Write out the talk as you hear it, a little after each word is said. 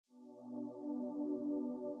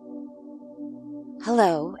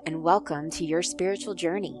Hello, and welcome to your spiritual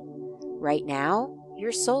journey. Right now,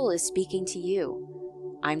 your soul is speaking to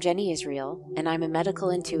you. I'm Jenny Israel, and I'm a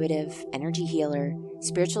medical intuitive, energy healer,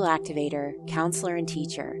 spiritual activator, counselor, and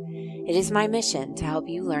teacher. It is my mission to help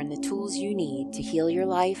you learn the tools you need to heal your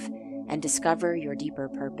life and discover your deeper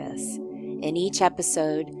purpose. In each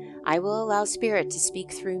episode, I will allow Spirit to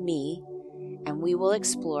speak through me, and we will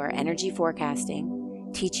explore energy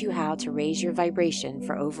forecasting, teach you how to raise your vibration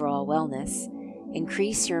for overall wellness,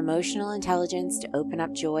 increase your emotional intelligence to open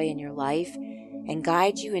up joy in your life, and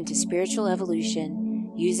guide you into spiritual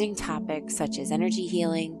evolution using topics such as energy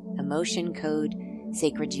healing, emotion code,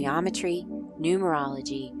 sacred geometry,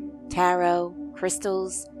 numerology, tarot,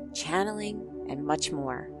 crystals, channeling, and much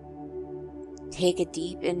more. Take a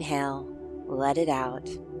deep inhale, let it out,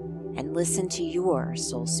 and listen to your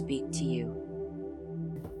soul speak to you.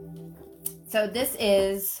 So this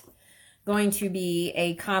is going to be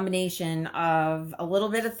a combination of a little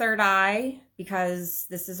bit of third eye, because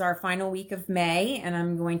this is our final week of May and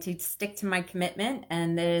I'm going to stick to my commitment,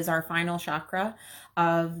 and it is our final chakra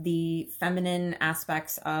of the feminine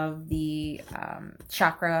aspects of the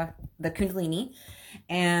chakra, the Kundalini.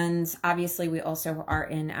 And obviously we also are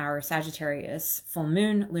in our Sagittarius full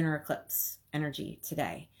moon lunar eclipse energy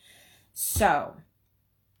today. So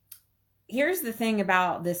here's the thing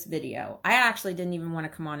about this video. I actually didn't even want to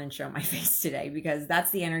come on and show my face today because that's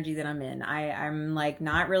the energy that I'm in. I'm like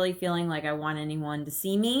not really feeling like I want anyone to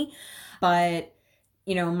see me, but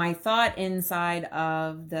you know, my thought inside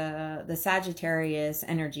of the Sagittarius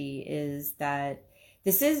energy is that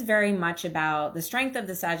this is very much about the strength of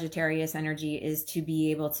the Sagittarius energy is to be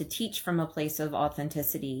able to teach from a place of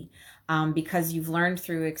authenticity, because you've learned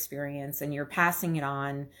through experience and you're passing it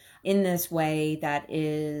on in this way that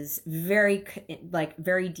is very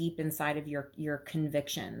deep inside of your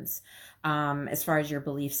convictions, as far as your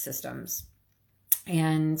belief systems.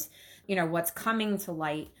 And you know what's coming to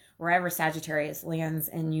light wherever Sagittarius lands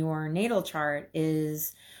in your natal chart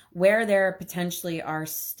is where there potentially are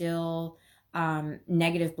still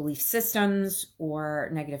negative belief systems or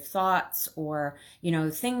negative thoughts, or you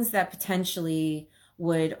know, things that potentially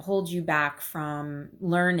would hold you back from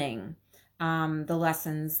learning the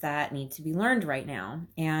lessons that need to be learned right now.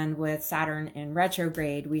 And with Saturn in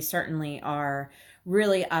retrograde, we certainly are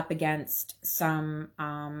really up against some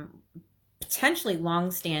potentially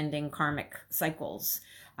long-standing karmic cycles,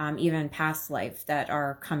 even past life, that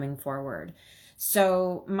are coming forward.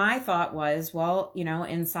 So my thought was, well, you know,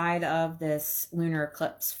 inside of this lunar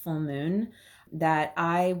eclipse full moon, that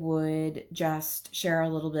I would just share a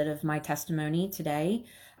little bit of my testimony today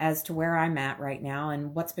as to where I'm at right now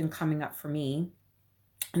and what's been coming up for me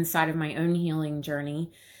inside of my own healing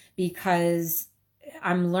journey, because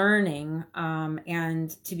I'm learning, and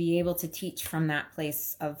to be able to teach from that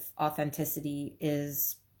place of authenticity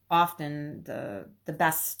is often the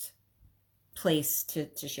best place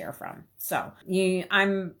to share from. So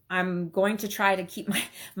I'm going to try to keep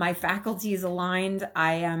my faculties aligned.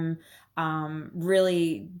 I am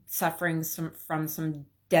really suffering from some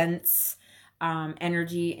dense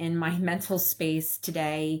energy in my mental space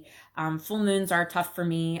today. Full moons are tough for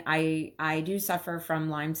me. I do suffer from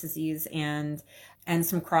Lyme disease and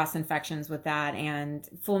some cross infections with that. And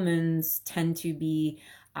full moons tend to be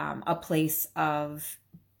a place of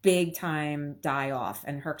big time die off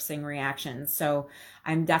and herxing reactions. So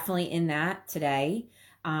I'm definitely in that today,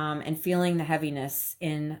 and feeling the heaviness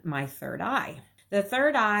in my third eye. The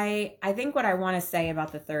third eye, I think what I want to say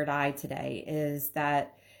about the third eye today is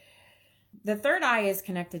that the third eye is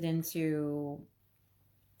connected into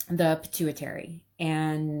the pituitary,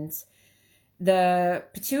 and the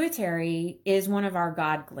pituitary is one of our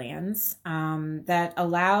God glands that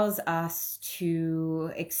allows us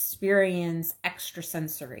to experience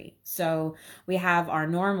extrasensory. So we have our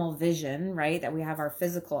normal vision, right, that we have our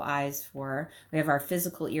physical eyes for. We have our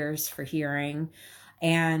physical ears for hearing.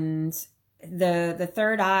 And the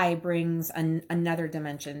third eye brings another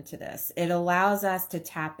dimension to this. It allows us to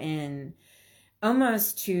tap in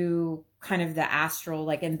almost to kind of the astral,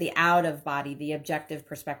 like in the out of body, the objective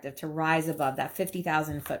perspective, to rise above that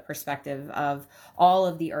 50,000 foot perspective of all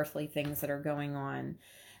of the earthly things that are going on.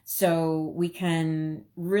 So we can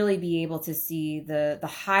really be able to see the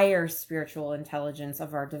higher spiritual intelligence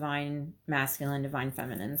of our divine masculine, divine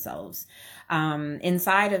feminine selves.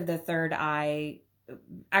 Inside of the third eye,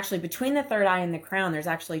 actually between the third eye and the crown, there's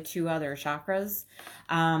actually two other chakras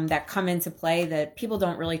that come into play that people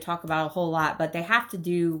don't really talk about a whole lot, but they have to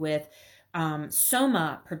do with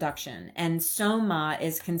soma production. And soma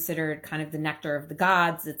is considered kind of the nectar of the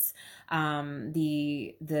gods. It's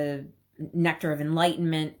the nectar of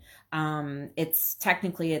enlightenment. It's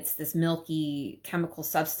this milky chemical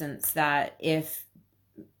substance that if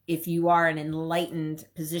you are in an enlightened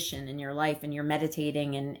position in your life and you're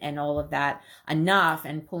meditating and all of that enough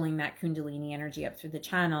and pulling that Kundalini energy up through the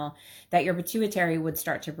channel, that your pituitary would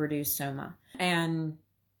start to produce soma. And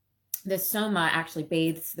the soma actually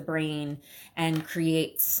bathes the brain and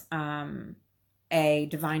creates a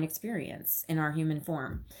divine experience in our human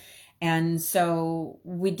form. And so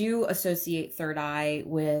we do associate third eye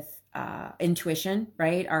with intuition,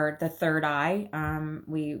 right? Or the third eye,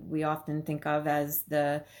 we often think of as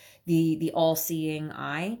the all-seeing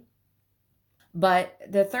eye. But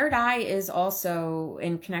the third eye is also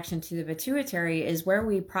in connection to the pituitary, is where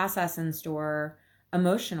we process and store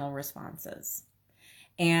emotional responses.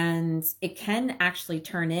 And it can actually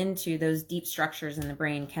turn into, those deep structures in the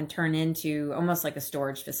brain can turn into almost like a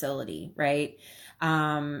storage facility, right?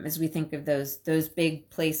 As we think of those big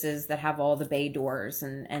places that have all the bay doors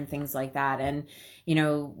and things like that. And, you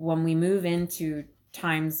know, when we move into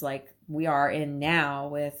times like we are in now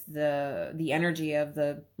with the energy of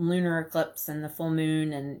the lunar eclipse and the full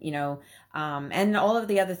moon and, you know, and all of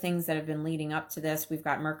the other things that have been leading up to this. We've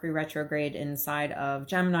got Mercury retrograde inside of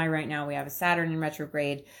Gemini right now. We have a Saturn in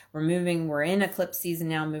retrograde. We're in eclipse season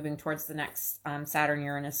now, moving towards the next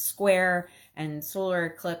Saturn-Uranus square and solar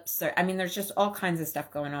eclipse. I mean, there's just all kinds of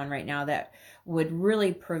stuff going on right now that would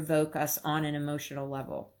really provoke us on an emotional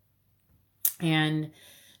level. And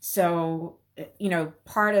so, you know,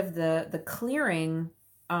 part of the clearing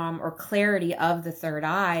or clarity of the third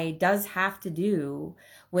eye does have to do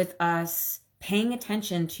with us paying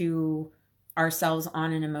attention to ourselves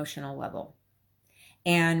on an emotional level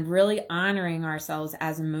and really honoring ourselves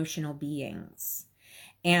as emotional beings,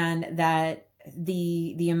 and that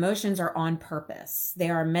the emotions are on purpose. They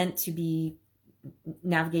are meant to be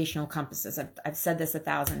navigational compasses. I've said this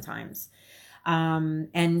 1,000 times.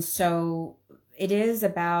 And so it is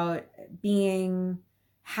about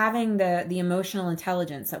having the emotional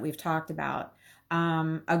intelligence that we've talked about,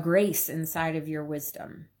 a grace inside of your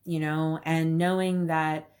wisdom, you know, and knowing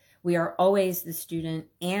that we are always the student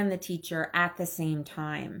and the teacher at the same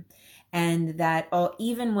time. And that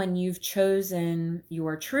even when you've chosen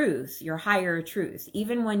your truth, your higher truth,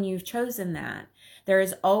 even when you've chosen that, there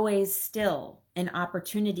is always still an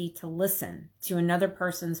opportunity to listen to another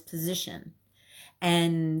person's position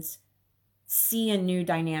and see a new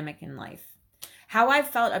dynamic in life. How I've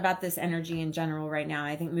felt about this energy in general right now,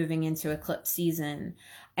 I think moving into eclipse season,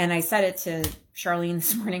 and I said it to Charlene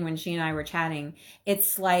this morning when she and I were chatting,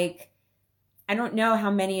 it's like, I don't know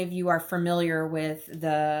how many of you are familiar with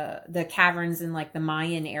the caverns in like the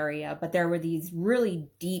Mayan area, but there were these really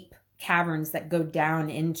deep caverns that go down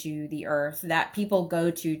into the earth that people go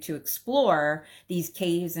to explore, these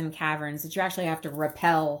caves and caverns that you actually have to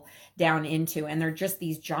rappel down into. And they're just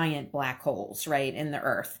these giant black holes, right, in the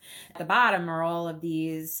earth. At the bottom are all of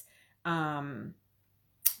these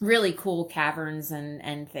really cool caverns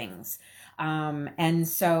and things. And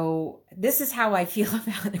so this is how I feel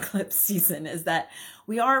about eclipse season, is that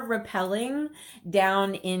we are rappelling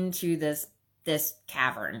down into this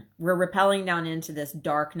cavern. We're rappelling down into this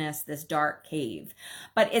darkness, this dark cave.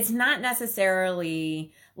 But it's not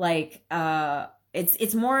necessarily like,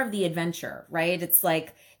 it's more of the adventure, right? It's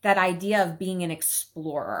like that idea of being an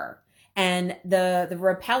explorer. And the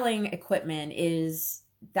rappelling equipment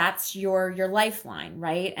that's your lifeline,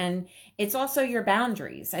 right? And it's also your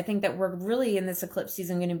boundaries. I think that we're really in this eclipse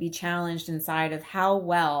season going to be challenged inside of how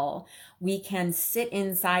well we can sit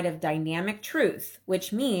inside of dynamic truth,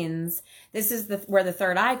 which means this is where the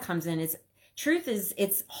third eye comes in. It's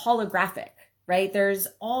holographic, right? There's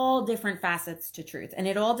all different facets to truth, and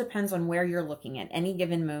it all depends on where you're looking at any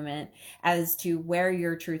given moment as to where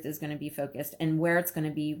your truth is going to be focused and where it's going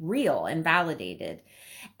to be real and validated.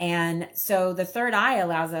 And so the third eye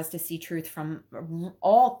allows us to see truth from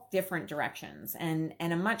all different directions and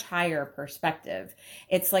a much higher perspective.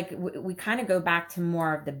 It's like we kind of go back to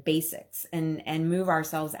more of the basics and move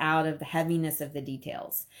ourselves out of the heaviness of the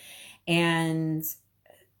details. And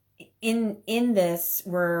in this,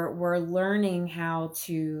 we're learning how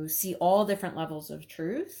to see all different levels of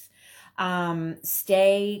truth,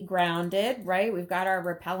 stay grounded, right? We've got our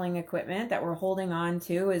rappelling equipment that we're holding on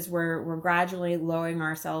to as we're gradually lowering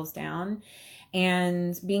ourselves down,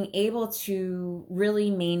 and being able to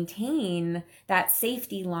really maintain that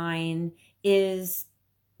safety line is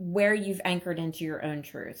where you've anchored into your own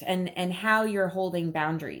truth and how you're holding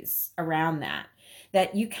boundaries around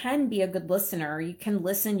that you can be a good listener, you can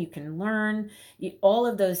listen, you can learn, all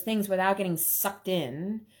of those things without getting sucked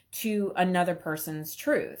in to another person's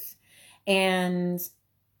truth. And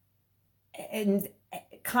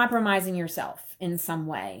compromising yourself in some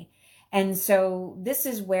way. And so this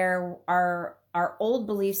is where our old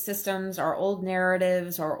belief systems, our old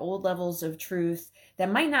narratives, our old levels of truth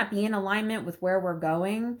that might not be in alignment with where we're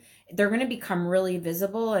going, they're going to become really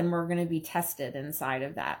visible, and we're going to be tested inside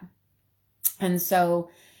of that. And so,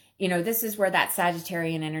 this is where that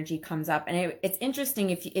Sagittarian energy comes up. And it's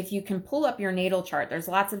interesting, if you can pull up your natal chart, there's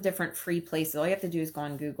lots of different free places. All you have to do is go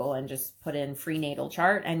on Google and just put in free natal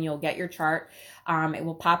chart, and you'll get your chart. It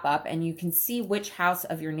will pop up, and you can see which house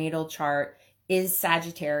of your natal chart is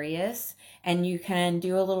Sagittarius. And you can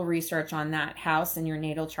do a little research on that house in your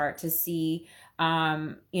natal chart to see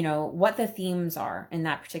what the themes are in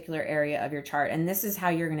that particular area of your chart. And this is how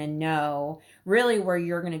you're going to know really where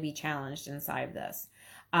you're going to be challenged inside of this.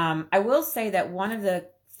 I will say that one of the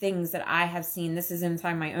things that I have seen, this is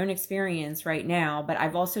inside my own experience right now, but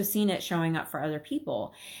I've also seen it showing up for other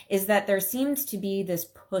people, is that there seems to be this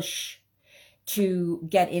push to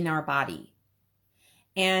get in our body.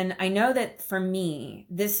 And I know that for me,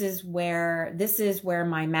 this is where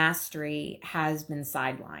my mastery has been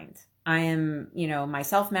sidelined. I am, my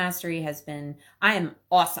self-mastery I am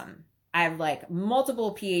awesome. I have like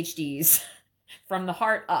multiple PhDs from the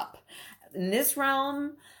heart up. In this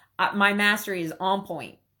realm, my mastery is on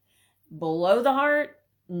point. Below the heart,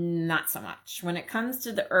 not so much. When it comes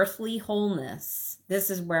to the earthly wholeness, this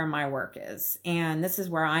is where my work is. And this is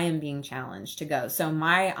where I am being challenged to go. So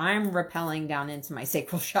I'm rappelling down into my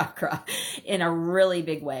sacral chakra in a really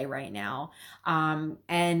big way right now. And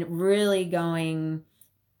really going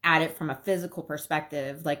at it from a physical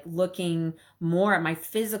perspective, like looking more at my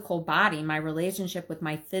physical body, my relationship with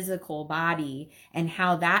my physical body, and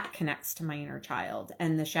how that connects to my inner child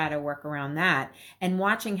and the shadow work around that, and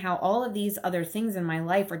watching how all of these other things in my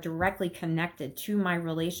life are directly connected to my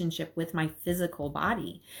relationship with my physical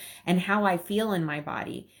body and how I feel in my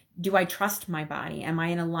body. Do I trust my body? Am I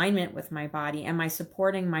in alignment with my body? Am I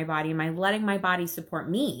supporting my body? Am I letting my body support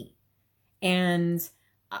me? And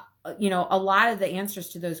a lot of the answers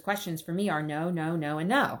to those questions for me are no, no, no, and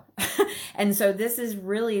no. And so this is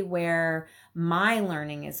really where my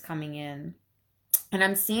learning is coming in. And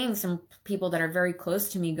I'm seeing some people that are very close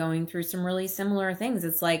to me going through some really similar things.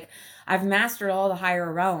 It's like, I've mastered all the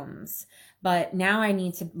higher realms, but now I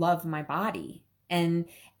need to love my body. And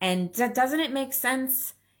doesn't it make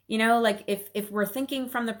sense? Like if we're thinking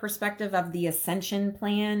from the perspective of the ascension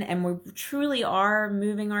plan, and we truly are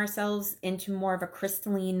moving ourselves into more of a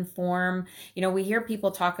crystalline form, we hear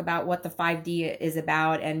people talk about what the 5D is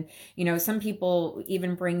about. And, some people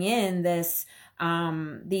even bring in this,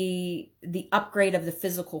 the upgrade of the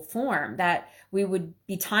physical form, that we would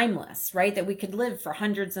be timeless, right? That we could live for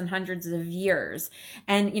hundreds and hundreds of years.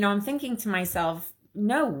 And, I'm thinking to myself,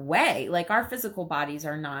 no way, like our physical bodies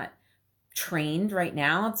are not trained right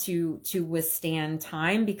now to withstand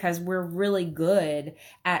time, because we're really good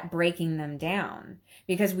at breaking them down,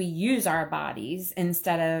 because we use our bodies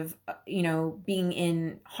instead of being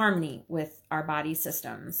in harmony with our body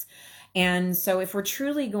systems. And so if we're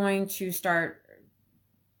truly going to start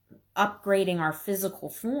upgrading our physical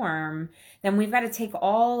form, then we've got to take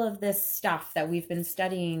all of this stuff that we've been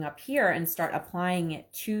studying up here and start applying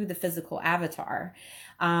it to the physical avatar.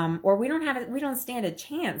 Or we don't stand a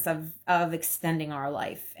chance of extending our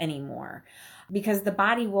life anymore, because the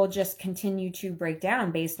body will just continue to break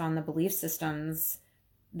down based on the belief systems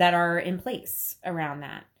that are in place around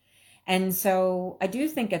that. And so I do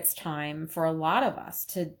think it's time for a lot of us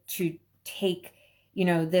to take,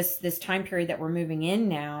 this time period that we're moving in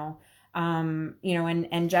now,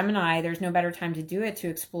 and Gemini, there's no better time to do it, to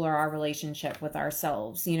explore our relationship with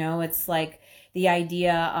ourselves. It's like the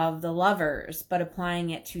idea of the lovers, but applying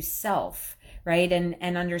it to self, right?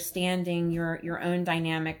 And understanding your own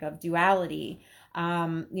dynamic of duality.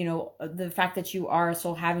 The fact that you are a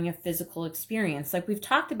soul having a physical experience. Like we've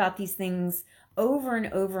talked about these things over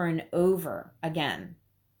and over and over again,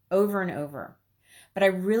 over and over. But I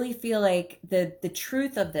really feel like the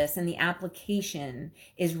truth of this and the application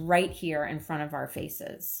is right here in front of our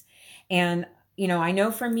faces. And, I know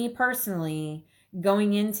for me personally,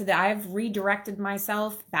 going into I've redirected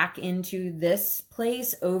myself back into this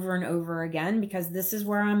place over and over again, because this is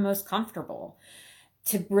where I'm most comfortable.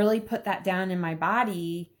 To really put that down in my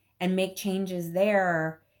body and make changes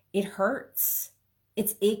there, it hurts.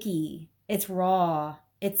 It's icky. It's raw.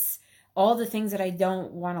 It's all the things that I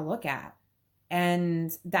don't want to look at.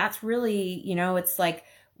 And that's really, it's like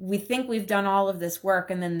we think we've done all of this work,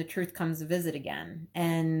 and then the truth comes to visit again.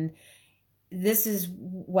 And this is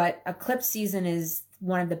what eclipse season is,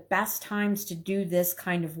 one of the best times to do this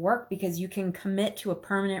kind of work, because you can commit to a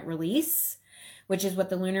permanent release which is what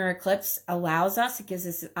the lunar eclipse allows us. It gives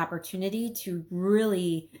us an opportunity to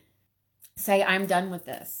really say, I'm done with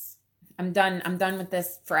this. I'm done with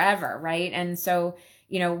this forever, right? And so,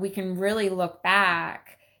 we can really look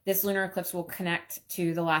back. This lunar eclipse will connect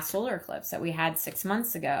to the last solar eclipse that we had 6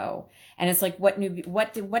 months ago. And it's like, what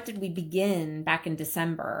did we begin back in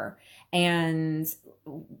December, and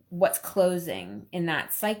what's closing in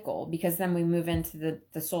that cycle? Because then we move into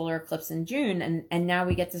the solar eclipse in June, and now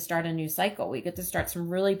we get to start a new cycle. We get to start some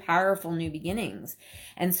really powerful new beginnings.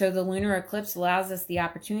 And so the lunar eclipse allows us the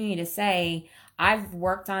opportunity to say, I'm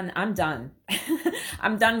done.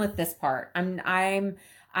 I'm done with this part. I'm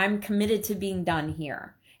committed to being done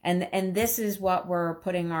here. And this is what we're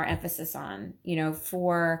putting our emphasis on,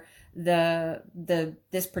 for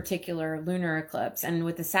this particular lunar eclipse. And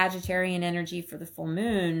with the Sagittarian energy for the full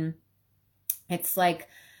moon, it's like,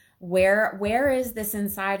 where is this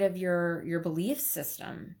inside of your belief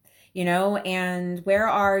system? And where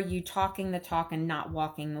are you talking the talk and not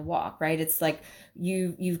walking the walk, right? It's like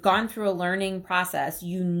you've gone through a learning process,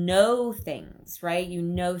 things,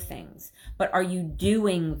 right? But are you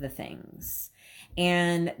doing the things?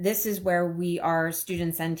 And this is where we are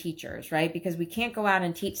students and teachers, right? Because we can't go out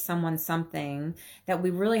and teach someone something that we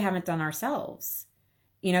really haven't done ourselves.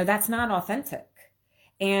 That's not authentic.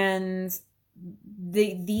 And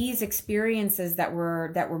these experiences that we're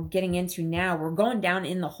getting into now, we're going down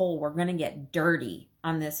in the hole. We're going to get dirty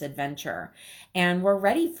on this adventure, and we're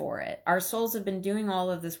ready for it. Our souls have been doing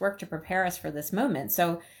all of this work to prepare us for this moment.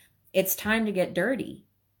 So it's time to get dirty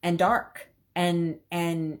and dark, and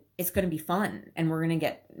it's going to be fun, and we're going to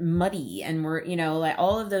get muddy, and we're, like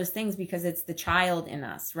all of those things, because it's the child in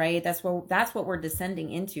us, right? That's what we're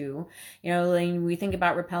descending into. When we think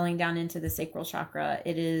about rappelling down into the sacral chakra,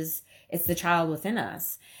 it's the child within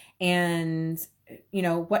us. And,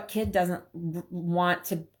 what kid doesn't want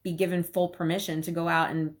to be given full permission to go out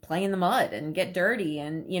and play in the mud and get dirty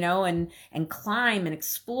and, and climb and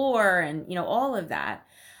explore and, all of that.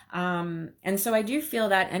 And so I do feel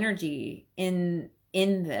that energy in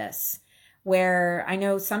this, where I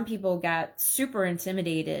know some people got super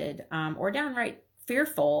intimidated, or downright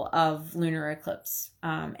fearful of lunar eclipse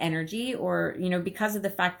energy, or because of the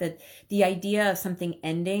fact that the idea of something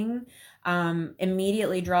ending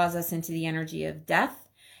immediately draws us into the energy of death,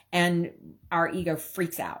 and our ego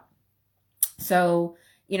freaks out. So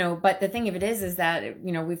but the thing of it is that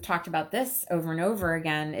we've talked about this over and over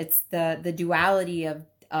again. It's the duality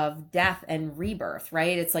of death and rebirth,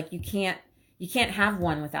 right? It's like you can't have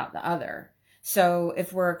one without the other. So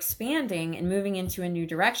if we're expanding and moving into a new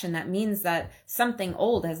direction, that means that something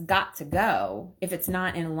old has got to go if it's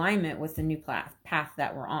not in alignment with the new path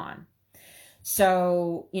that we're on.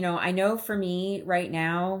 So, I know for me right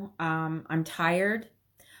now, I'm tired.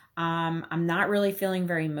 I'm not really feeling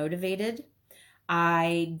very motivated.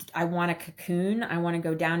 I want to cocoon. I want to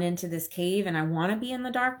go down into this cave, and I want to be in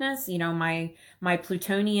the darkness. My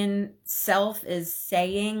Plutonian self is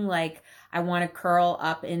saying, like, I want to curl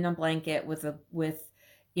up in a blanket with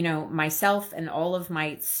myself and all of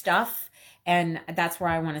my stuff. And that's where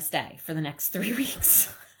I want to stay for the next 3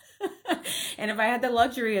 weeks. And if I had the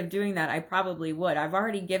luxury of doing that, I probably would. I've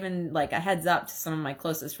already given like a heads up to some of my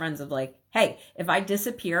closest friends of like, hey, if I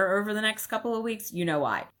disappear over the next couple of weeks,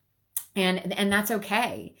 why. And that's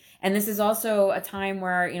okay. And this is also a time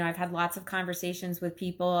where, I've had lots of conversations with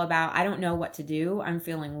people about, I don't know what to do. I'm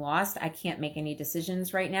feeling lost. I can't make any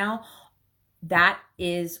decisions right now. That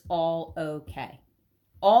is all okay.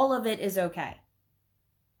 All of it is okay.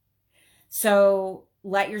 So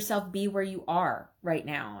let yourself be where you are right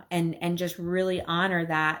now, and just really honor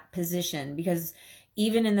that position, because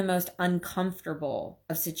even in the most uncomfortable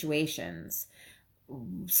of situations,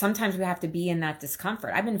 sometimes we have to be in that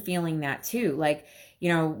discomfort. I've been feeling that too. Like,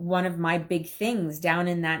 one of my big things down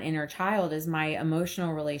in that inner child is my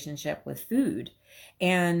emotional relationship with food.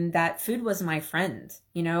 And that food was my friend.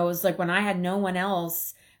 It was like when I had no one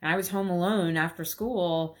else and I was home alone after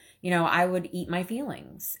school, I would eat my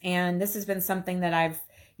feelings. And this has been something that I've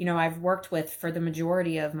worked with for the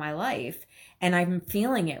majority of my life. And I'm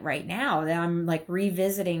feeling it right now, that I'm like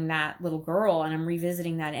revisiting that little girl, and I'm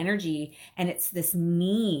revisiting that energy. And it's this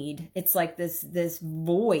need. It's like this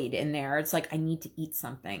void in there. It's like, I need to eat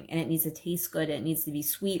something, and it needs to taste good. It needs to be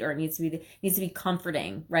sweet, or it needs to be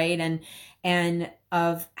comforting. Right. And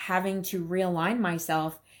of having to realign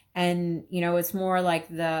myself. And, it's more like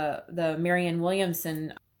the Marianne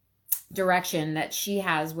Williamson direction that she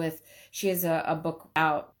has a book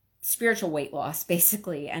about spiritual weight loss,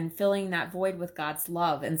 basically, and filling that void with God's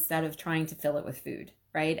love instead of trying to fill it with food.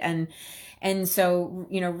 Right. And so,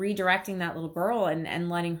 redirecting that little girl and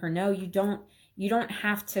letting her know, you don't you don't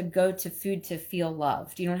have to go to food to feel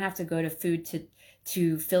loved. You don't have to go to food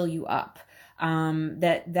to fill you up.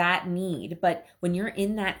 That need. But when you're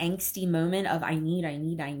in that angsty moment of I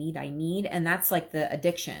need, and that's like the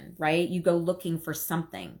addiction, right? You go looking for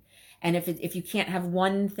something. And if you can't have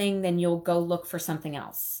one thing, then you'll go look for something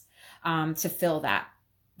else, to fill that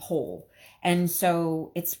hole. And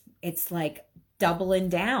so it's like doubling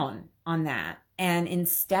down on that. And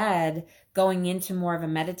instead going into more of a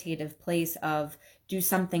meditative place of do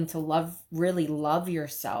something to really love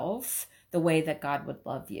yourself the way that God would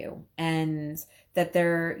love you. And that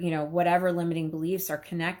there, whatever limiting beliefs are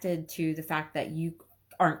connected to the fact that you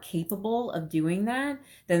aren't capable of doing that,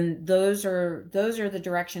 then those are the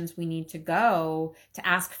directions we need to go to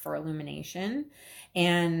ask for illumination.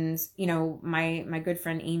 And, my good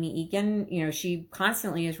friend Amy Egan, she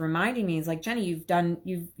constantly is reminding me, is like, Jenny,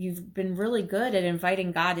 you've been really good at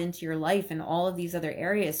inviting God into your life in all of these other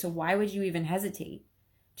areas. So why would you even hesitate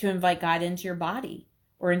to invite God into your body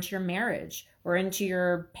or into your marriage or into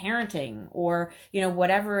your parenting or,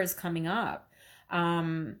 whatever is coming up?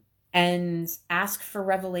 And ask for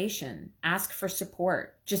revelation, ask for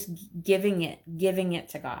support, just giving it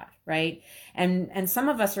to God, right? And some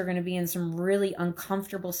of us are going to be in some really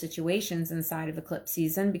uncomfortable situations inside of eclipse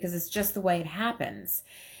season because it's just the way it happens.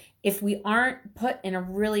 If we aren't put in a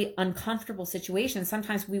really uncomfortable situation,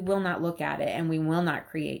 sometimes we will not look at it and we will not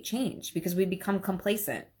create change because we become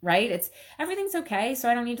complacent, right? It's everything's okay, so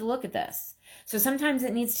I don't need to look at this. So sometimes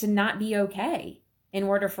it needs to not be okay in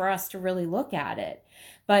order for us to really look at it.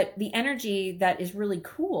 But the energy that is really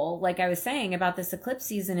cool, like I was saying about this eclipse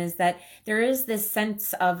season, is that there is this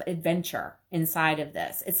sense of adventure inside of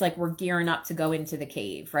this. It's like we're gearing up to go into the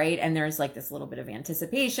cave, right? And there's like this little bit of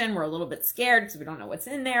anticipation. We're a little bit scared because we don't know what's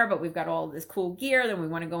in there, but we've got all this cool gear. Then we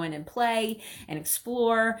want to go in and play and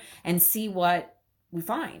explore and see what we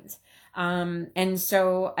find. And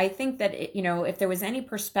so I think that, if there was any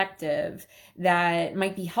perspective that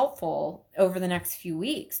might be helpful over the next few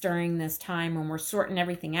weeks during this time when we're sorting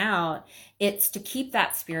everything out, it's to keep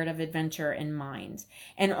that spirit of adventure in mind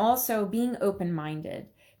and also being open-minded,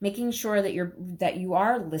 making sure that you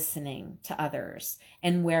are listening to others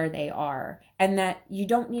and where they are and that you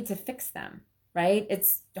don't need to fix them, right?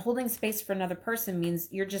 It's holding space for another person means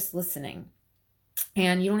you're just listening.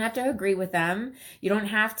 And you don't have to agree with them. You don't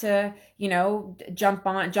have to,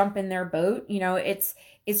 jump in their boat.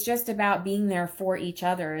 It's just about being there for each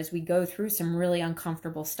other as we go through some really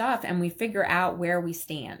uncomfortable stuff and we figure out where we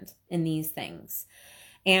stand in these things.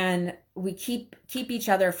 And we keep each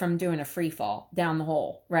other from doing a free fall down the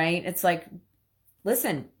hole, right? It's like,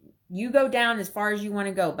 listen, you go down as far as you want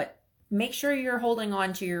to go, but make sure you're holding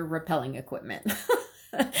on to your rappelling equipment.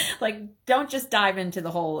 Like, don't just dive into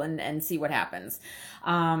the hole and see what happens.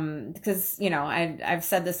 Because, I've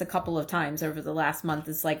said this a couple of times over the last month.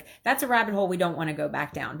 It's like, that's a rabbit hole we don't want to go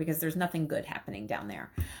back down because there's nothing good happening down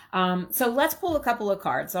there. So let's pull a couple of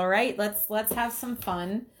cards. All right. Let's have some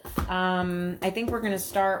fun. I think we're going to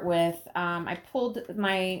start with, I pulled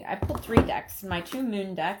 3 decks, my 2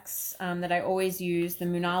 moon decks, that I always use, the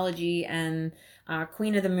Moonology and,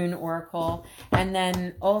 Queen of the Moon Oracle. And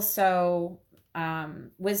then also,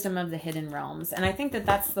 Wisdom of the Hidden Realms. And I think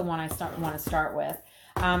that's the one I want to start with.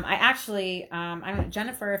 I actually, I don't know,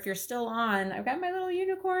 Jennifer, if you're still on, I've got my little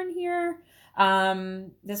unicorn here.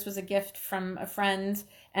 This was a gift from a friend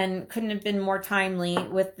and couldn't have been more timely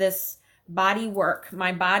with this body work,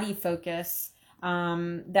 my body focus,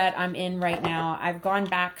 that I'm in right now. I've gone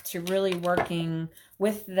back to really working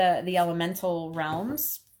with the elemental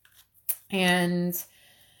realms, and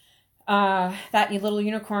that little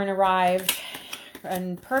unicorn arrived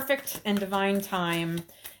in perfect and divine time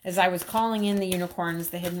as I was calling in the unicorns,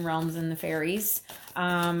 the hidden realms, and the fairies.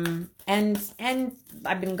 And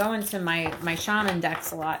I've been going to my shaman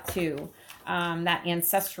decks a lot too, that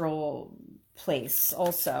ancestral place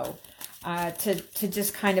also, to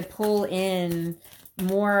just kind of pull in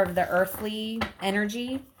more of the earthly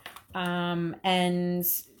energy, and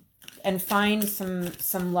find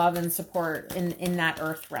some love and support in that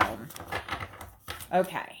earth realm.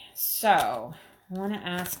 Okay, so I want to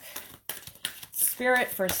ask Spirit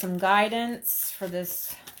for some guidance for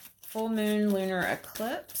this full moon lunar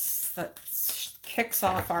eclipse that kicks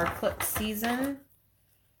off our eclipse season.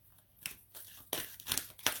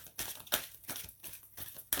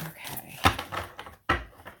 Okay,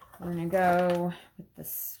 we're going to go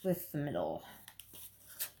with the middle.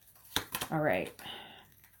 All right.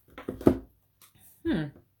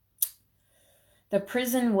 The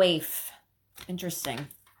prison waif. Interesting.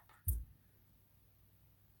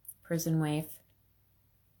 Prison waif.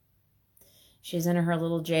 She's in her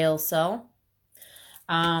little jail cell.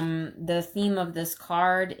 The theme of this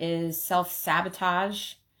card is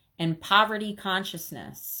self-sabotage and poverty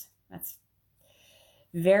consciousness. That's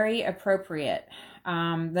very appropriate.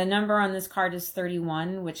 The number on this card is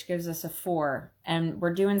 31, which gives us a 4. And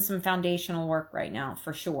we're doing some foundational work right now,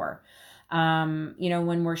 for sure.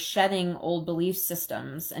 When we're shedding old belief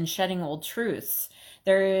systems and shedding old truths,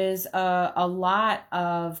 there is a lot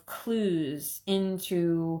of clues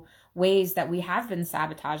into ways that we have been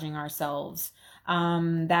sabotaging ourselves,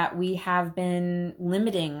 that we have been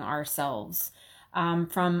limiting ourselves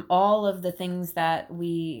from all of the things that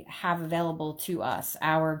we have available to us,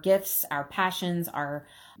 our gifts, our passions, our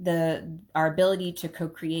ability to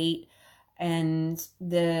co-create. And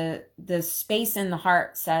the space in the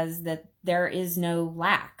heart says that there is no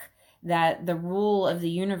lack, that the rule of the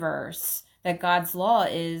universe, that God's law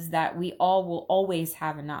is that we all will always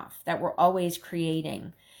have enough, that we're always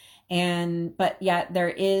creating. But yet there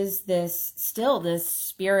is this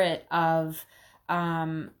spirit of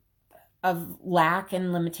lack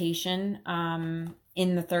and limitation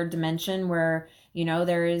in the third dimension, where,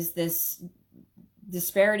 there is this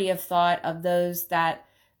disparity of thought of those that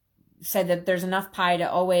say that there's enough pie to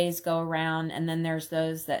always go around, and then there's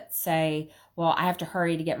those that say, well, I have to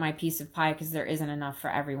hurry to get my piece of pie because there isn't enough for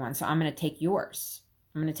everyone, so I'm going to take yours.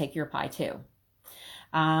 I'm going to take your pie too.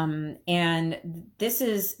 And this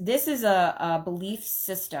is a belief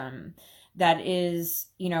system that is,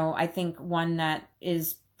 I think one that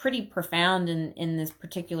is pretty profound in this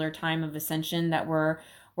particular time of ascension, that we're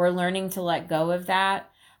learning to let go of that.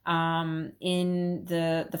 In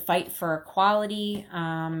the fight for equality,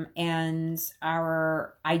 and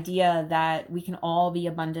our idea that we can all be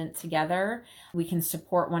abundant together, we can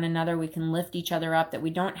support one another, we can lift each other up, that we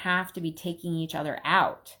don't have to be taking each other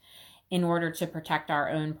out in order to protect our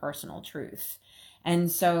own personal truth.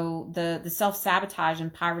 And so the self-sabotage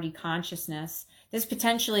and poverty consciousness, these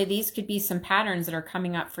could be some patterns that are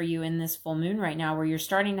coming up for you in this full moon right now, where you're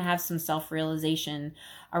starting to have some self-realization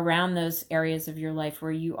around those areas of your life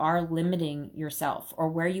where you are limiting yourself, or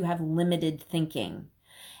where you have limited thinking,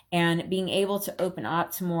 and being able to open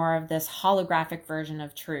up to more of this holographic version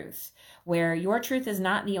of truth, where your truth is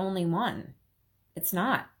not the only one. It's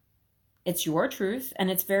not. It's your truth,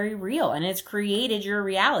 and it's very real, and it's created your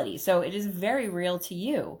reality. So it is very real to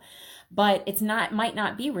you, but might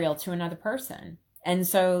not be real to another person. And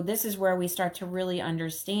so this is where we start to really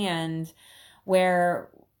understand where,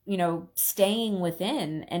 staying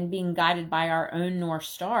within and being guided by our own North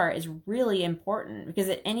Star is really important, because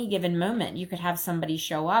at any given moment you could have somebody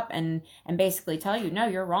show up and basically tell you, no,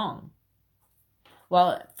 you're wrong.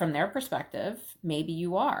 Well, from their perspective, maybe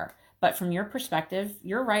you are, but from your perspective,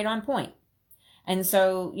 you're right on point. And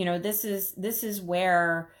so, this is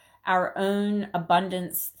where our own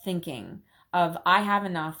abundance thinking of, I have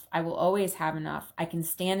enough, I will always have enough, I can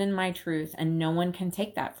stand in my truth, and no one can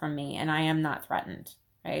take that from me, and I am not threatened,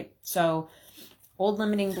 right? So old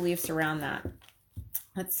limiting beliefs around that.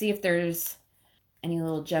 Let's see if there's any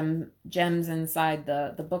little gems inside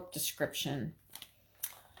the book description.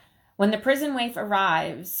 When the prison waif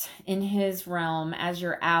arrives in his realm as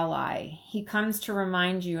your ally, he comes to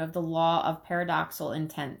remind you of the law of paradoxical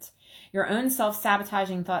intent. Your own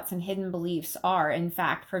self-sabotaging thoughts and hidden beliefs are, in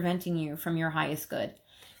fact, preventing you from your highest good.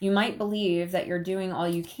 You might believe that you're doing all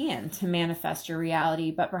you can to manifest your reality,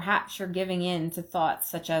 but perhaps you're giving in to thoughts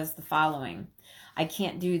such as the following: I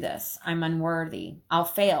can't do this. I'm unworthy. I'll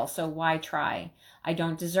fail, so why try? I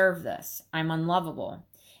don't deserve this. I'm unlovable.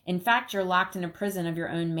 In fact, you're locked in a prison of your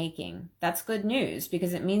own making. That's good news,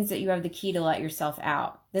 because it means that you have the key to let yourself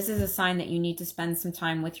out. This is a sign that you need to spend some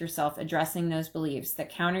time with yourself addressing those beliefs that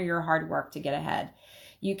counter your hard work to get ahead.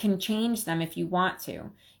 You can change them if you want to.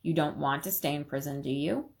 You don't want to stay in prison, do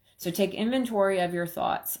you? So take inventory of your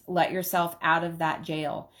thoughts, let yourself out of that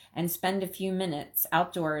jail, and spend a few minutes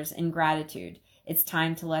outdoors in gratitude. It's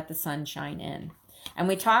time to let the sun shine in. And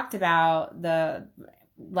we talked about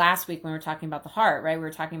last week when we were talking about the heart, right? We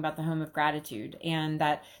were talking about the home of gratitude, and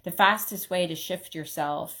that the fastest way to shift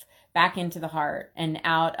yourself back into the heart and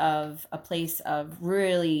out of a place of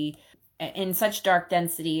really in such dark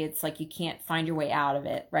density, it's like you can't find your way out of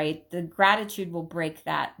it, right? The gratitude will break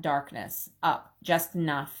that darkness up just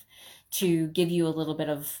enough to give you a little bit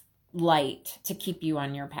of light to keep you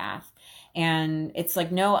on your path. And it's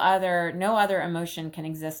like no other emotion can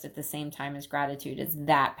exist at the same time as gratitude. It's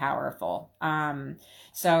that powerful.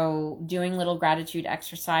 So doing little gratitude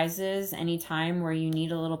exercises anytime where you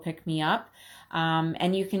need a little pick me up.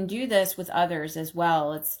 And you can do this with others as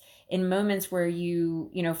well. It's in moments where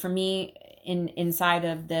for me, inside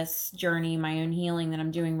of this journey, my own healing that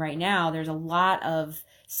I'm doing right now, there's a lot of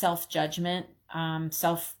self-judgment,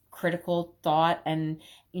 critical thought and,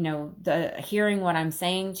 the hearing what I'm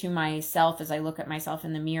saying to myself as I look at myself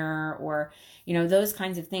in the mirror, or, those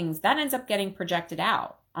kinds of things, that ends up getting projected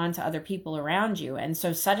out onto other people around you. And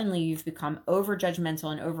so suddenly you've become over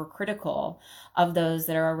judgmental and over critical of those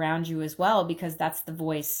that are around you as well, because that's the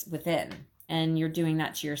voice within, and you're doing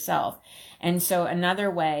that to yourself. And so another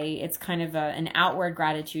way, it's kind of an outward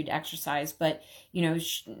gratitude exercise, but,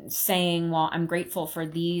 saying, well, I'm grateful for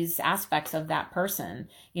these aspects of that person,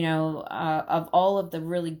 of all of the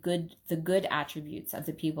really good, the good attributes of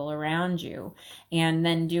the people around you, and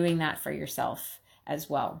then doing that for yourself as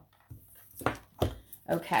well.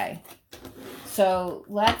 Okay, so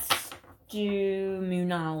let's do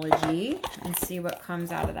Moonology and see what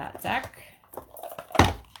comes out of that deck.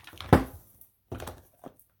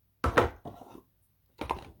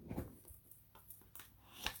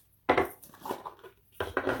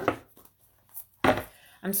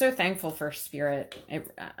 I'm so thankful for Spirit.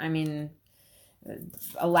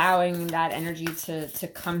 Allowing that energy to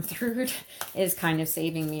come through is kind of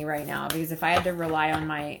saving me right now, because if I had to rely on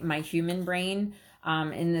my human brain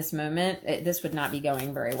in this moment, this would not be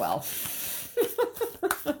going very well.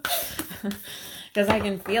 Because I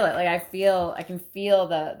can feel it. Like I can feel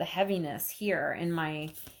the heaviness here in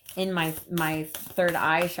my third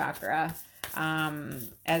eye chakra,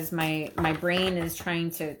 as my brain is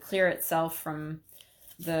trying to clear itself from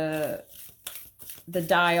the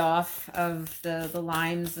die off of the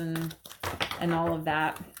limes and all of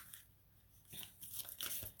that.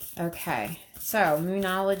 Okay, so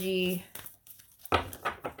Moonology.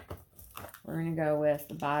 We're going to go with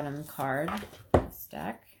the bottom card of this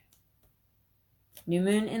deck. New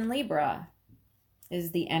Moon in Libra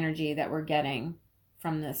is the energy that we're getting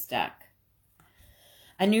from this deck.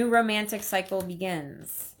 A new romantic cycle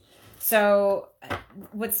begins. So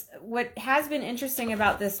what has been interesting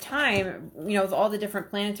about this time, with all the different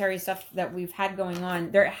planetary stuff that we've had going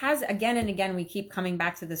on, there has again and again, we keep coming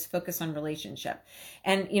back to this focus on relationship.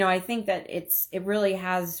 And, I think that it really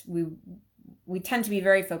has, we tend to be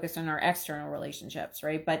very focused on our external relationships,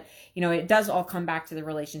 right? But, it does all come back to the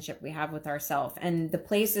relationship we have with ourselves, and the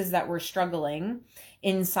places that we're struggling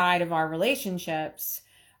inside of our relationships,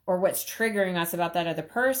 or what's triggering us about that other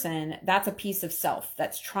person. That's a piece of self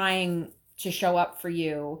that's trying to show up for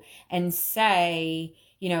you and say,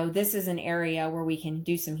 this is an area where we can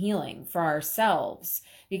do some healing for ourselves.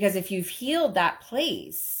 Because if you've healed that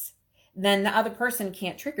place, then the other person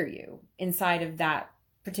can't trigger you inside of that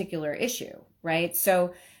particular issue, right?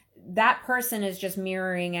 So that person is just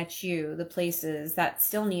mirroring at you the places that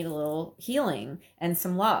still need a little healing and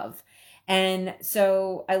some love. And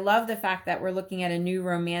so I love the fact that we're looking at a new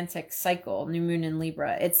romantic cycle, New Moon in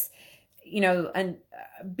Libra. It's,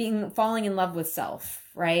 falling in love with self,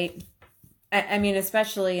 right? I mean,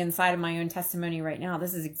 especially inside of my own testimony right now,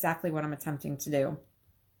 this is exactly what I'm attempting to do.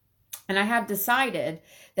 And I have decided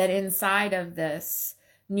that inside of this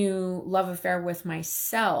new love affair with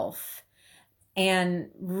myself,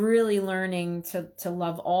 and really learning to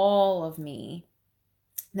love all of me,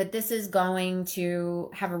 that this is going to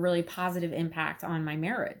have a really positive impact on my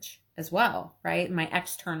marriage as well, right? My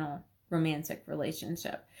external romantic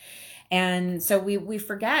relationship. And so we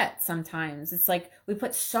forget sometimes. It's like we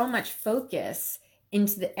put so much focus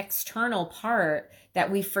into the external part that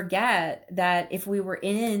we forget that if we were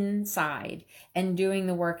inside and doing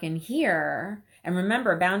the work in here, and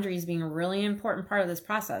remember, boundaries being a really important part of this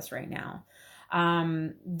process right now,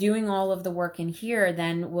 doing all of the work in here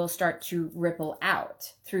then will start to ripple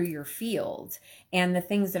out through your field, and the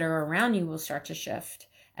things that are around you will start to shift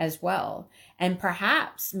as well. And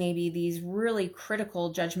perhaps maybe these really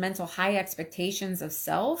critical, judgmental, high expectations of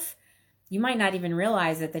self, you might not even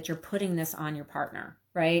realize it, that you're putting this on your partner,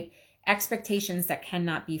 right? Expectations that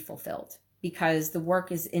cannot be fulfilled because the work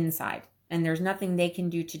is inside. And there's nothing they can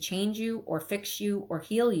do to change you or fix you or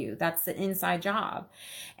heal you. That's the inside job.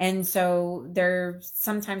 And so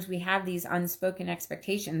sometimes we have these unspoken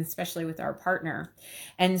expectations, especially with our partner.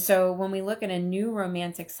 And so when we look at a new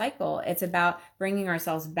romantic cycle, it's about bringing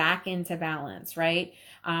ourselves back into balance, right?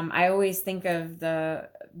 I always think of the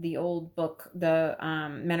old book,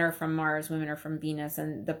 Men Are From Mars, Women Are From Venus,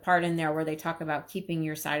 and the part in there where they talk about keeping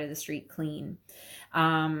your side of the street clean.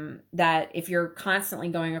 That if you're constantly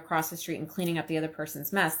going across the street and cleaning up the other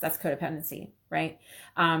person's mess, that's codependency, right?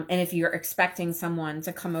 And if you're expecting someone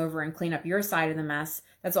to come over and clean up your side of the mess,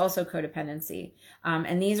 that's also codependency.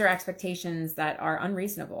 And these are expectations that are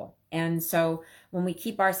unreasonable. And so when we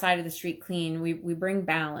keep our side of the street clean, we bring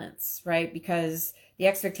balance, right? Because the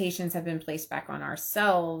expectations have been placed back on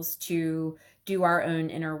ourselves to do our own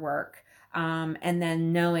inner work. and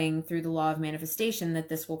then knowing through the law of manifestation that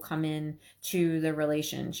this will come in to the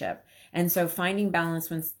relationship. And so finding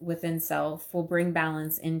balance within self will bring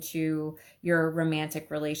balance into your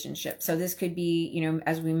romantic relationship. So this could be,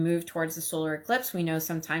 as we move towards the solar eclipse, we know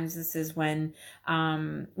sometimes this is when,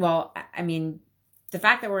 the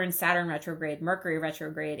fact that we're in Saturn retrograde, Mercury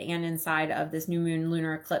retrograde, and inside of this new moon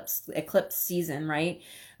lunar eclipse season, right?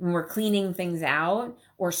 When we're cleaning things out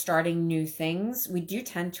or starting new things, we do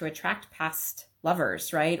tend to attract past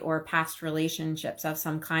lovers, right? Or past relationships of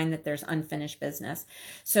some kind, that there's unfinished business.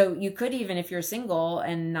 So you could, even if you're single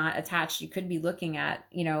and not attached, you could be looking at,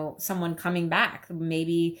 someone coming back,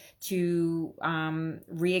 maybe to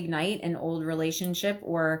reignite an old relationship,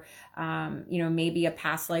 or, maybe a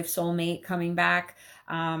past life soulmate coming back.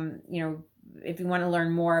 If you want to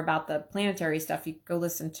learn more about the planetary stuff, you go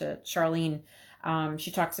listen to Charlene. She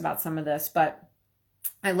talks about some of this, but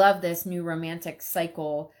I love this new romantic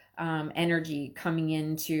cycle energy coming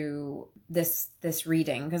into this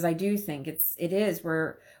reading, because I do think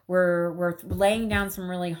we're laying down some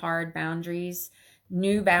really hard boundaries,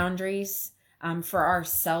 new boundaries for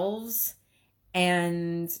ourselves.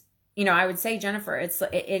 And I would say, Jennifer,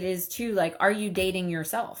 it is too, like, are you dating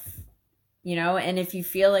yourself? And if you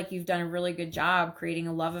feel like you've done a really good job creating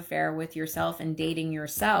a love affair with yourself and dating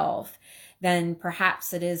yourself, then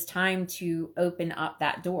perhaps it is time to open up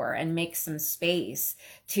that door and make some space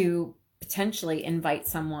to potentially invite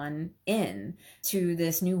someone in to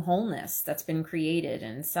this new wholeness that's been created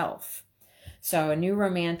in self. So a new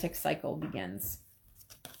romantic cycle begins.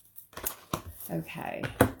 Okay.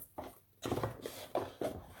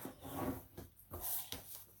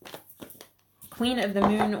 Queen of the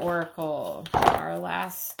Moon Oracle, our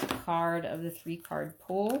last card of the 3-card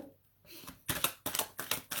pool.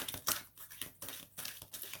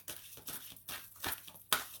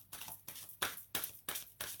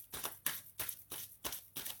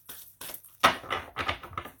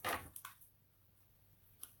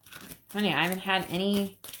 Funny, I haven't had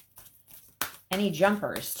any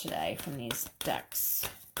jumpers today from these decks.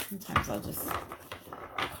 Sometimes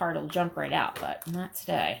card will jump right out, but not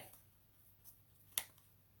today.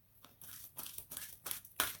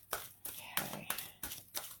 Okay.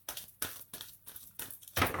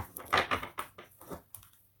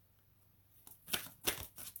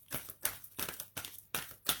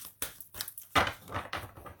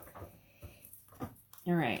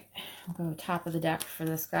 All right. I'll go top of the deck for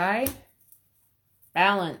this guy.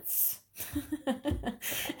 Balance.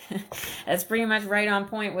 That's pretty much right on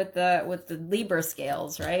point with the Libra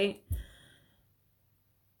scales, right?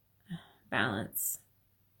 Balance.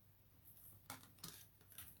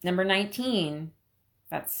 Number 19.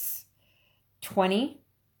 That's 20.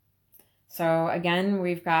 So again,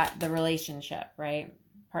 we've got the relationship, right?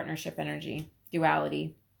 Partnership energy,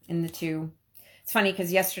 duality in the two. It's funny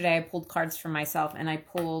because yesterday I pulled cards for myself, and I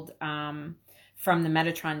pulled from the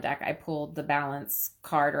Metatron deck, I pulled the balance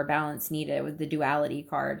card, or balance needed, with the duality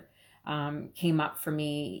card came up for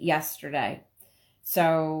me yesterday.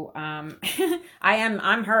 So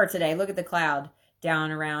I'm her today. Look at the cloud down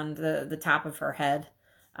around the top of her head.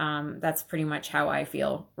 That's pretty much how I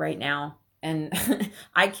feel right now. And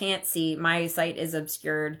I can't see, my sight is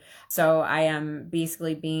obscured. So I am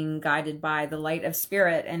basically being guided by the light of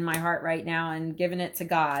spirit in my heart right now, and giving it to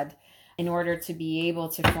God in order to be able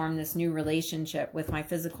to form this new relationship with my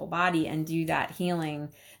physical body and do that healing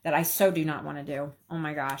that I so do not want to do. Oh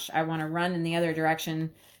my gosh, I want to run in the other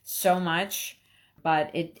direction so much, but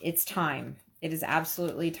it's time. It is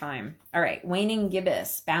absolutely time. All right, waning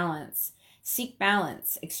gibbous, balance. Seek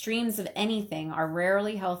balance. Extremes of anything are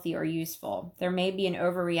rarely healthy or useful. There may be an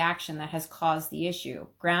overreaction that has caused the issue.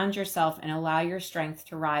 Ground yourself and allow your strength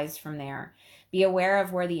to rise from there. Be aware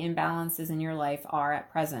of where the imbalances in your life are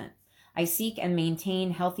at present. I seek and maintain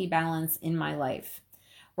healthy balance in my life.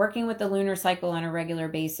 Working with the lunar cycle on a regular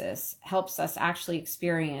basis helps us actually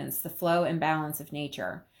experience the flow and balance of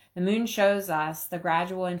nature. The moon shows us the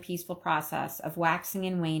gradual and peaceful process of waxing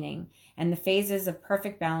and waning, and the phases of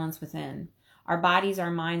perfect balance within. Our bodies,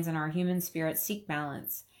 our minds, and our human spirits seek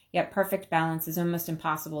balance, yet perfect balance is almost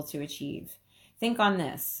impossible to achieve. Think on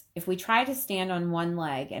this. If we try to stand on one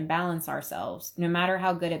leg and balance ourselves, no matter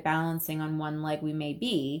how good at balancing on one leg we may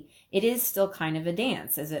be, it is still kind of a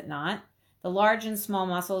dance, is it not? The large and small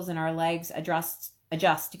muscles in our legs adjust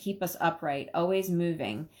to keep us upright, always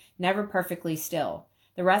moving, never perfectly still.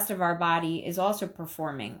 The rest of our body is also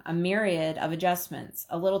performing a myriad of adjustments,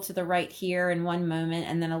 a little to the right here in one moment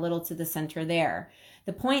and then a little to the center there.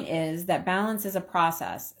 The point is that balance is a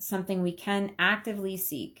process, something we can actively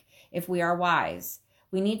seek if we are wise.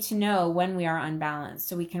 We need to know when we are unbalanced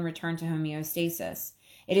so we can return to homeostasis.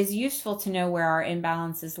 It is useful to know where our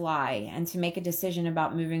imbalances lie and to make a decision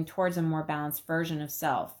about moving towards a more balanced version of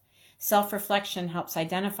self. Self-reflection helps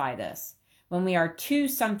identify this. When we are too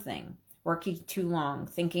something, working too long,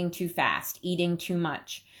 thinking too fast, eating too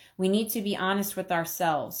much, we need to be honest with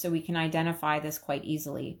ourselves so we can identify this quite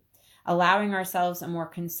easily. Allowing ourselves a more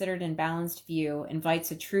considered and balanced view invites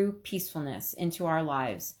a true peacefulness into our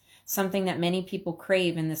lives, something that many people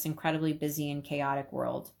crave in this incredibly busy and chaotic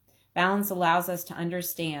world. Balance allows us to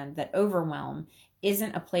understand that overwhelm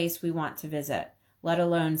isn't a place we want to visit, let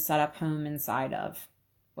alone set up home inside of.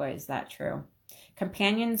 Boy, is that true.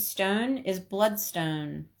 Companion stone is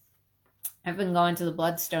bloodstone. I've been going to the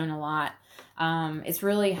bloodstone a lot. It's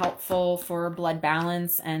really helpful for blood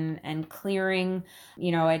balance and clearing.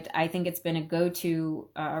 I think it's been a go-to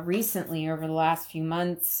recently over the last few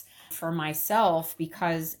months for myself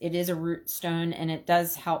because it is a root stone and it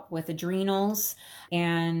does help with adrenals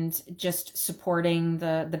and just supporting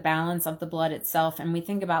the balance of the blood itself. And we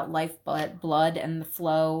think about blood and the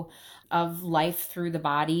flow of life through the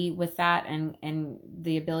body with that and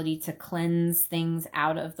the ability to cleanse things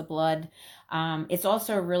out of the blood. It's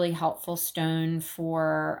also a really helpful stone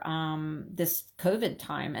for this COVID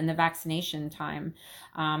time and the vaccination time,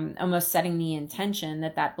 almost setting the intention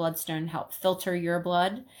that bloodstone help filter your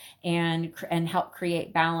blood and help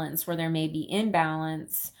create balance where there may be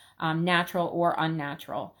imbalance, natural or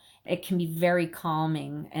unnatural. It can be very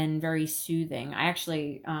calming and very soothing. I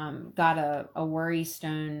actually got a worry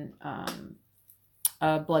stone,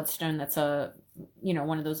 a bloodstone that's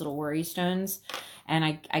one of those little worry stones, and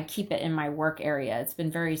I keep it in my work area. It's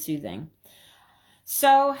been very soothing.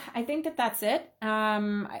 So I think that's it.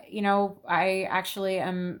 I actually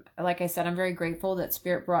am, like I said, I'm very grateful that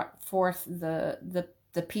Spirit brought forth the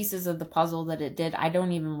pieces of the puzzle that it did. I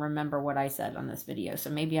don't even remember what I said on this video,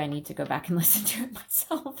 so maybe I need to go back and listen to it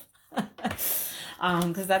myself.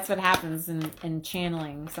 Because that's what happens in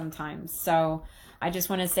channeling sometimes. So I just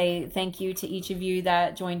want to say thank you to each of you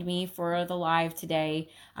that joined me for the live today.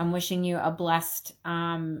 I'm wishing you a blessed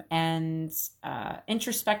and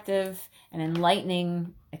introspective and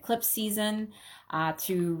enlightening eclipse season,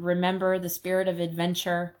 to remember the spirit of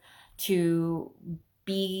adventure, to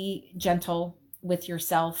be gentle with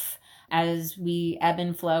yourself as we ebb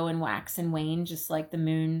and flow and wax and wane, just like the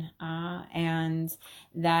moon, and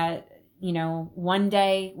that, one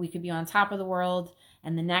day we could be on top of the world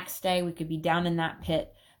and the next day we could be down in that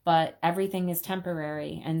pit, but everything is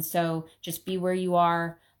temporary. And so just be where you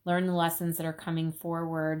are, learn the lessons that are coming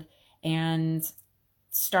forward, and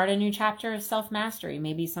start a new chapter of self-mastery,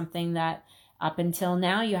 maybe something that up until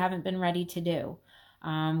now you haven't been ready to do.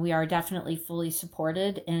 We are definitely fully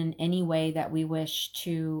supported in any way that we wish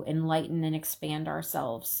to enlighten and expand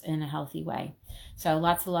ourselves in a healthy way. So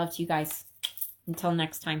lots of love to you guys. Until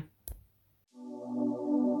next time.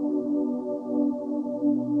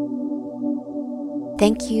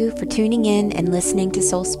 Thank you for tuning in and listening to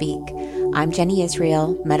Soul Speak. I'm Jenny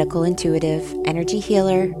Israel, medical intuitive, energy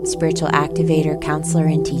healer, spiritual activator, counselor,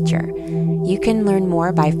 and teacher. You can learn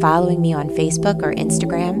more by following me on Facebook or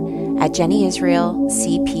Instagram at Jenny Israel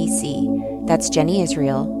CPC. That's Jenny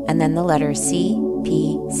Israel, and then the letter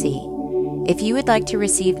CPC. If you would like to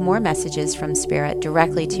receive more messages from Spirit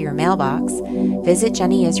directly to your mailbox, visit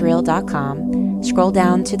jennyisrael.com, scroll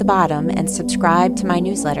down to the bottom, and subscribe to my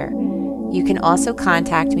newsletter. You can also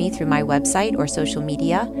contact me through my website or social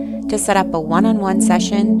media to set up a one-on-one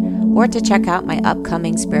session or to check out my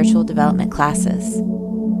upcoming spiritual development classes.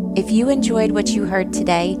 If you enjoyed what you heard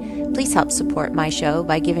today, please help support my show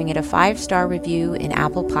by giving it a 5-star review in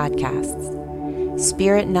Apple Podcasts.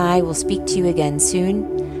 Spirit and I will speak to you again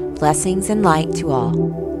soon. Blessings and light to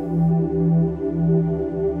all.